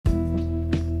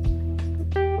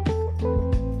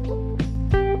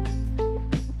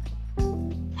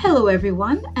Hello,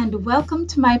 everyone, and welcome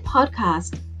to my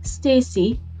podcast,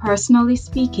 Stacy Personally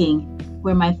Speaking,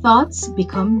 where my thoughts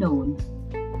become known.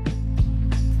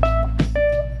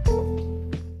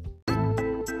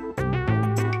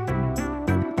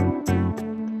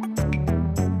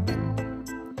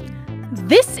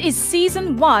 This is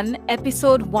Season 1,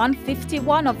 Episode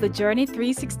 151 of the Journey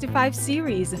 365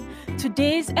 series.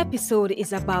 Today's episode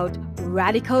is about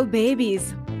radical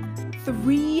babies,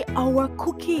 3-hour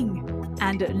cooking,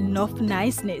 and enough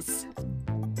niceness.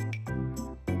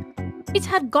 It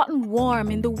had gotten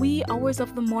warm in the wee hours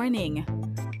of the morning.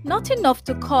 Not enough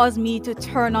to cause me to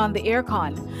turn on the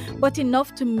aircon, but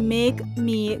enough to make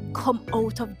me come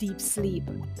out of deep sleep.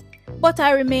 But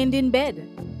I remained in bed,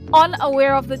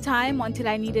 unaware of the time until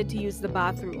I needed to use the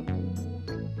bathroom.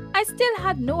 I still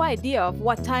had no idea of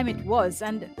what time it was,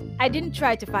 and I didn't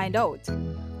try to find out.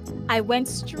 I went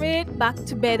straight back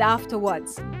to bed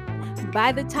afterwards.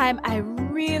 By the time I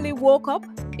really woke up,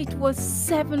 it was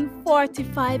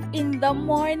 7:45 in the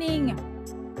morning.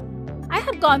 I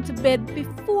had gone to bed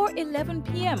before 11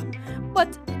 p.m.,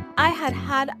 but I had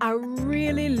had a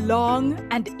really long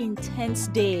and intense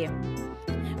day.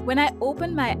 When I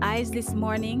opened my eyes this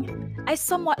morning, I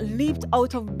somewhat leaped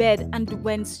out of bed and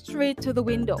went straight to the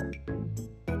window.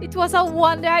 It was a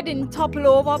wonder I didn't topple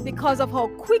over because of how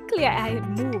quickly I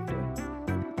had moved.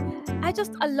 I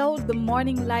just allowed the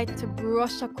morning light to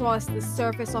brush across the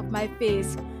surface of my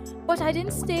face, but I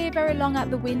didn't stay very long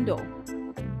at the window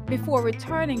before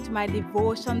returning to my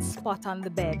devotion spot on the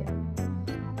bed.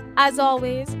 As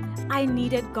always, I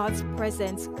needed God's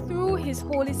presence through His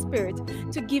Holy Spirit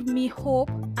to give me hope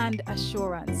and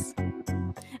assurance.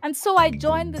 And so I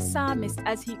joined the psalmist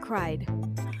as he cried,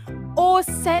 "Oh,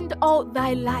 send out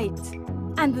thy light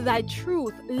and thy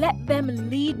truth, let them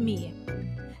lead me.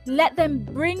 Let them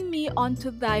bring me unto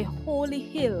thy holy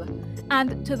hill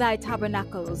and to thy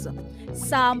tabernacles."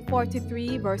 Psalm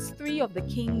 43 verse 3 of the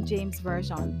King James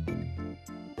Version.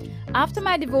 After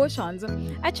my devotions,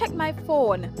 I checked my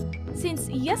phone. Since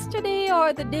yesterday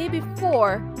or the day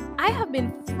before, I have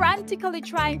been frantically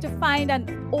trying to find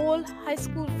an old high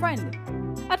school friend.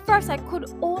 At first, I could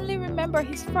only remember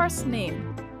his first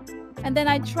name, and then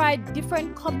I tried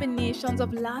different combinations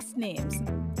of last names.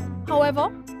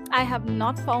 However, I have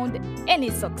not found any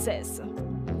success.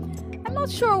 I'm not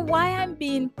sure why I'm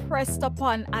being pressed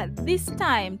upon at this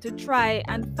time to try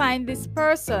and find this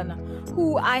person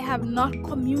who I have not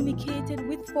communicated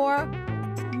with for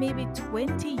maybe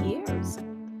 20 years.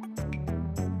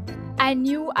 I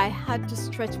knew I had to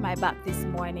stretch my back this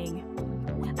morning.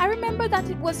 I remember that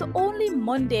it was only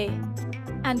Monday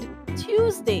and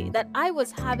Tuesday that I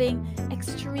was having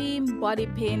extreme body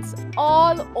pains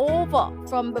all over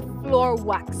from the floor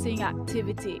waxing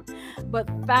activity. But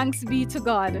thanks be to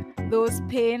God, those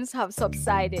pains have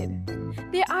subsided.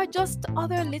 There are just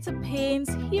other little pains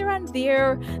here and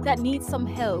there that need some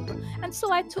help, and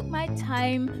so I took my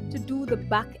time to do the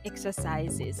back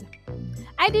exercises.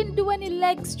 I didn't do any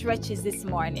leg stretches this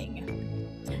morning.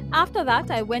 After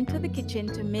that, I went to the kitchen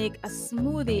to make a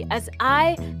smoothie as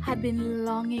I had been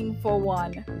longing for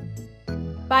one.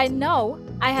 By now,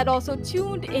 I had also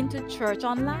tuned into church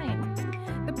online.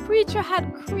 The preacher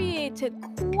had created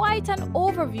quite an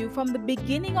overview from the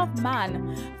beginning of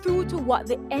man through to what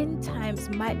the end times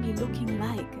might be looking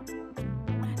like.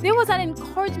 There was an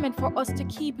encouragement for us to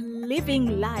keep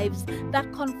living lives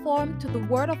that conform to the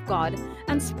Word of God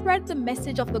and spread the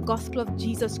message of the gospel of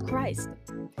Jesus Christ.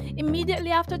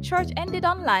 Immediately after church ended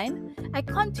online, I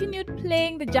continued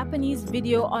playing the Japanese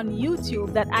video on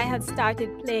YouTube that I had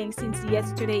started playing since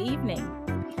yesterday evening.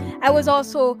 I was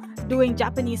also doing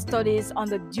Japanese studies on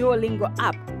the Duolingo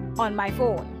app on my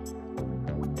phone.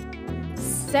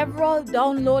 Several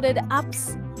downloaded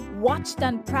apps, watched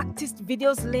and practiced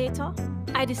videos later,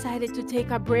 I decided to take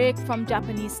a break from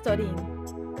Japanese studying.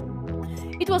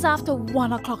 It was after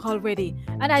 1 o'clock already,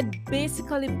 and I'd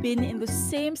basically been in the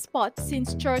same spot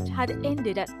since church had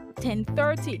ended at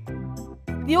 10:30.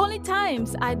 The only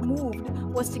times I'd moved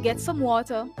was to get some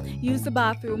water, use the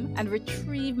bathroom, and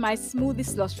retrieve my smoothie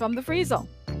slush from the freezer.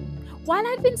 While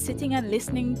I'd been sitting and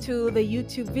listening to the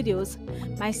YouTube videos,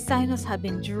 my sinus had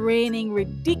been draining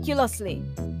ridiculously.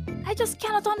 I just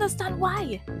cannot understand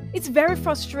why. It's very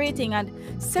frustrating, and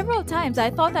several times I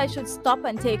thought I should stop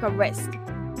and take a rest.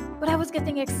 But I was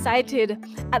getting excited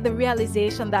at the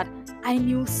realization that I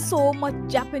knew so much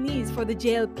Japanese for the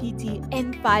JLPT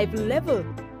N5 level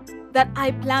that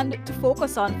I planned to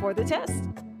focus on for the test.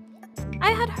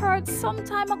 I had heard some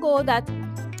time ago that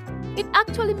it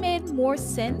actually made more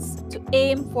sense to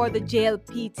aim for the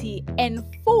JLPT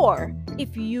N4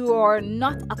 if you are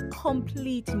not a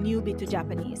complete newbie to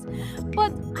Japanese,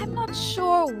 but I'm not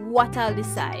sure what I'll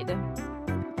decide.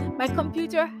 My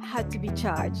computer had to be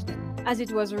charged as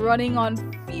it was running on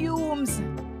fumes,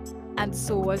 and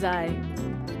so was I.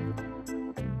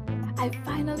 I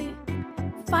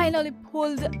finally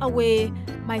pulled away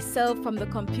myself from the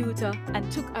computer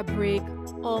and took a break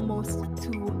almost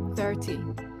 2:30.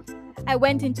 I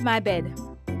went into my bed,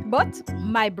 but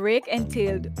my break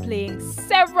entailed playing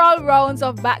several rounds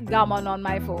of backgammon on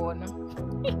my phone.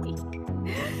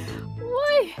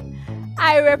 Why?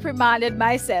 I reprimanded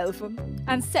myself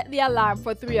and set the alarm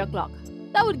for 3 o'clock.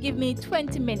 That would give me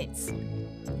 20 minutes.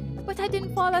 But I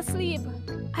didn't fall asleep.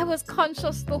 I was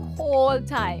conscious the whole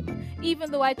time,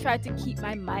 even though I tried to keep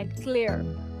my mind clear.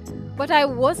 But I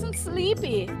wasn't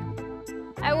sleepy.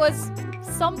 I was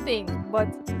something, but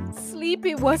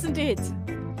sleepy wasn't it.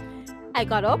 I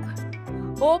got up,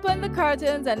 opened the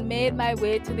curtains, and made my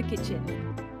way to the kitchen.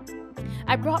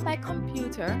 I brought my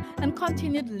computer and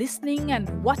continued listening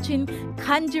and watching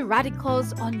kanji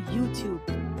radicals on YouTube.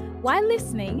 While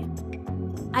listening,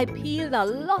 I peeled a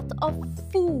lot of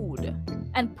food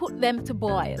and put them to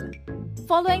boil.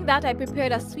 Following that, I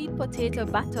prepared a sweet potato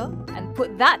batter and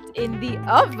put that in the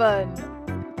oven.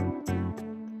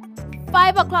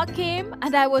 5 o'clock came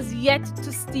and I was yet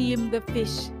to steam the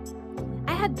fish.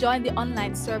 I had joined the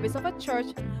online service of a church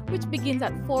which begins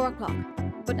at 4 o'clock,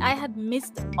 but I had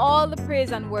missed all the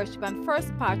praise and worship and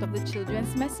first part of the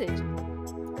children's message.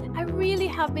 I really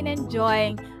have been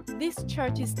enjoying this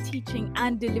church's teaching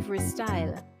and delivery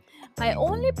style. My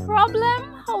only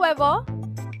problem, however,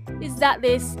 is that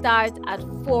they start at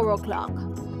 4 o'clock.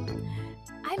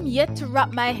 I'm yet to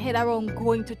wrap my head around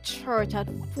going to church at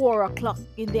 4 o'clock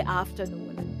in the afternoon.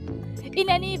 In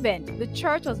any event, the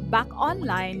church was back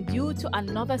online due to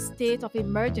another state of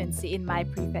emergency in my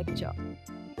prefecture.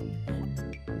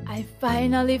 I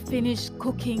finally finished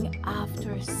cooking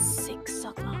after 6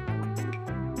 o'clock.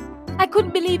 I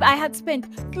couldn't believe I had spent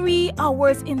 3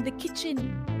 hours in the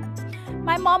kitchen.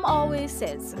 My mom always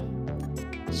says,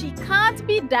 she can't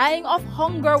be dying of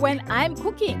hunger when I'm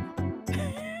cooking.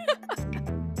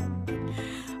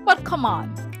 But come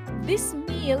on, this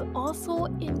meal also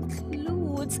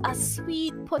includes a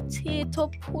sweet potato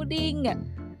pudding.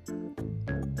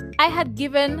 I had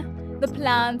given the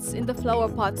plants in the flower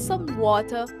pot some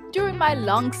water during my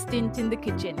long stint in the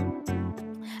kitchen.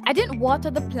 I didn't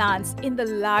water the plants in the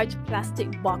large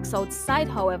plastic box outside,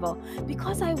 however,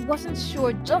 because I wasn't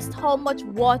sure just how much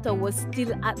water was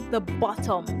still at the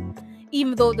bottom,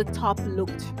 even though the top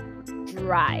looked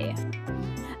dry.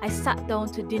 I sat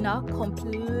down to dinner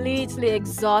completely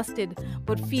exhausted,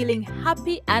 but feeling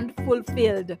happy and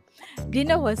fulfilled.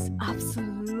 Dinner was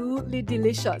absolutely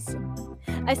delicious.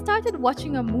 I started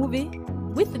watching a movie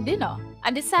with dinner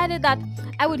and decided that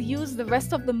I would use the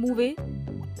rest of the movie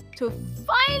to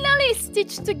finally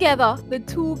stitch together the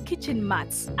 2 kitchen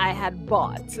mats I had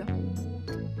bought.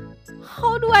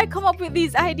 How do I come up with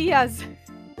these ideas?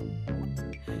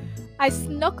 I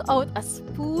snuck out a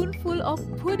spoonful of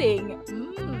pudding.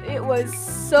 It was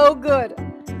so good,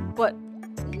 but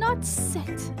not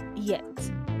set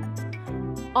yet.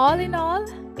 All in all,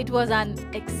 it was an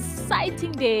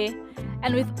exciting day,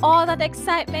 and with all that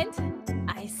excitement,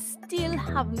 I still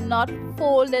have not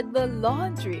folded the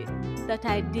laundry that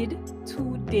I did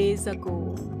 2 days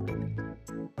ago.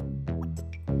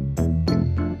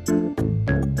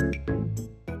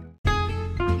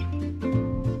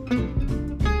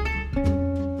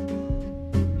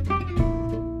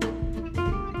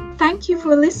 Thank you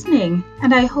for listening,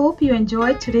 and I hope you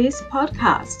enjoyed today's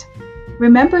podcast.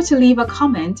 Remember to leave a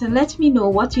comment and let me know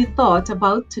what you thought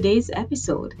about today's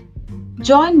episode.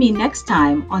 Join me next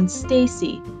time on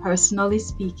Stacy Personally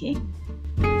Speaking.